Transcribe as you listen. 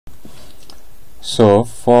So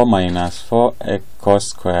 4 minus 4 cos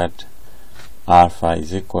squared alpha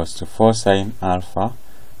is equals to 4 sine alpha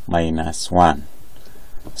minus 1.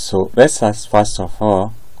 So let's first of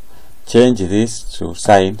all change this to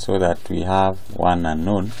sine so that we have one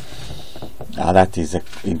unknown, that is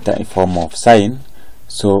in form of sine.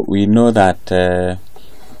 So we know that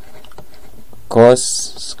cos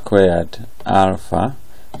squared alpha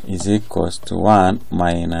is equals to 1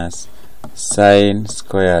 minus sine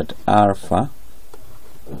squared alpha,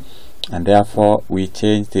 and therefore we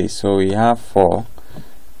change this. So we have 4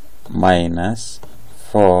 minus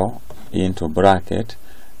 4 into bracket.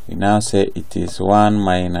 We now say it is 1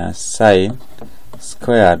 minus sine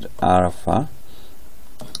squared alpha,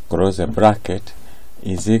 close the bracket,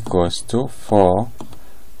 is equals to 4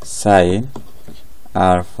 sine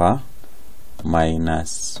alpha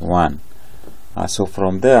minus 1. So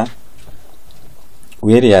from there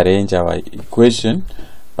we rearrange our equation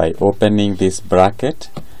by opening this bracket,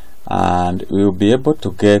 and we will be able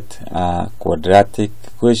to get a quadratic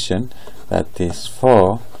equation, that is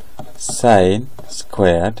 4 sine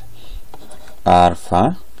squared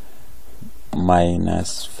alpha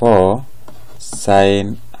minus 4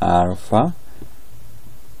 sine alpha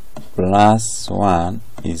plus 1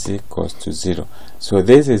 is equals to 0. So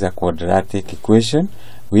this is a quadratic equation.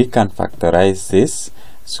 We can factorize this,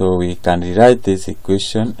 so we can rewrite this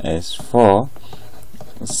equation as 4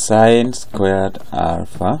 sine squared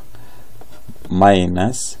alpha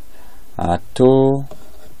minus 2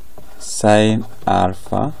 sine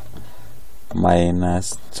alpha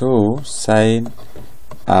minus 2 sine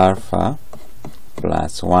alpha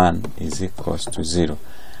plus 1 is equals to 0.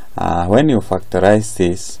 When you factorize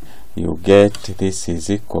this, you get this is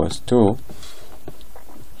equals to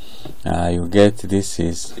you get this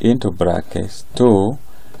is into brackets 2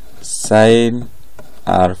 sine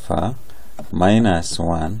alpha minus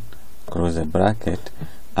 1, close the bracket,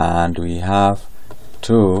 and we have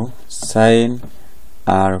 2 sine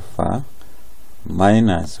alpha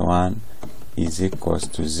minus 1 is equals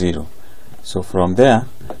to 0. So from there,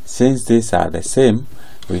 since these are the same,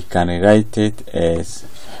 we can write it as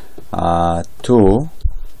 2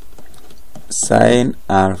 sine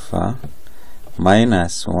alpha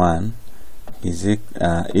minus 1 is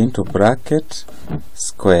into bracket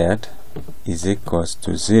squared is equals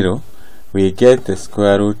to 0. We get the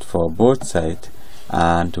square root for both sides,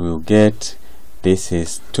 and we'll get this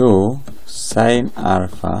is 2 sine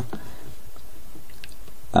alpha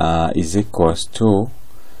is equals to,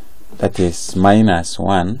 that is minus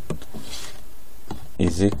 1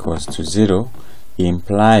 is equals to 0,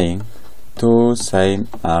 implying 2 sine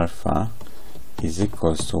alpha is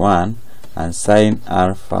equals to 1 and sine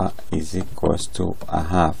alpha is equals to a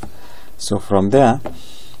half. So from there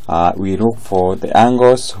we look for the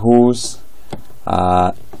angles whose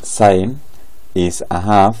sine is a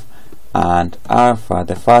half, and alpha,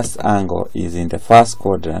 the first angle, is in the first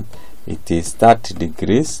quadrant, it is 30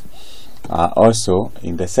 degrees. Also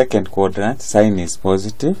in the second quadrant, sine is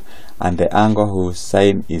positive, and the angle whose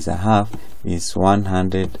sine is a half is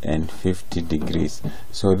 150 degrees.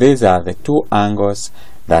 So these are the two angles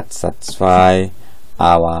that satisfy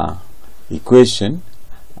our equation,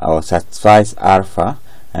 or satisfies alpha,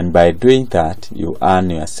 and by doing that you earn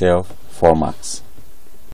yourself 4 marks.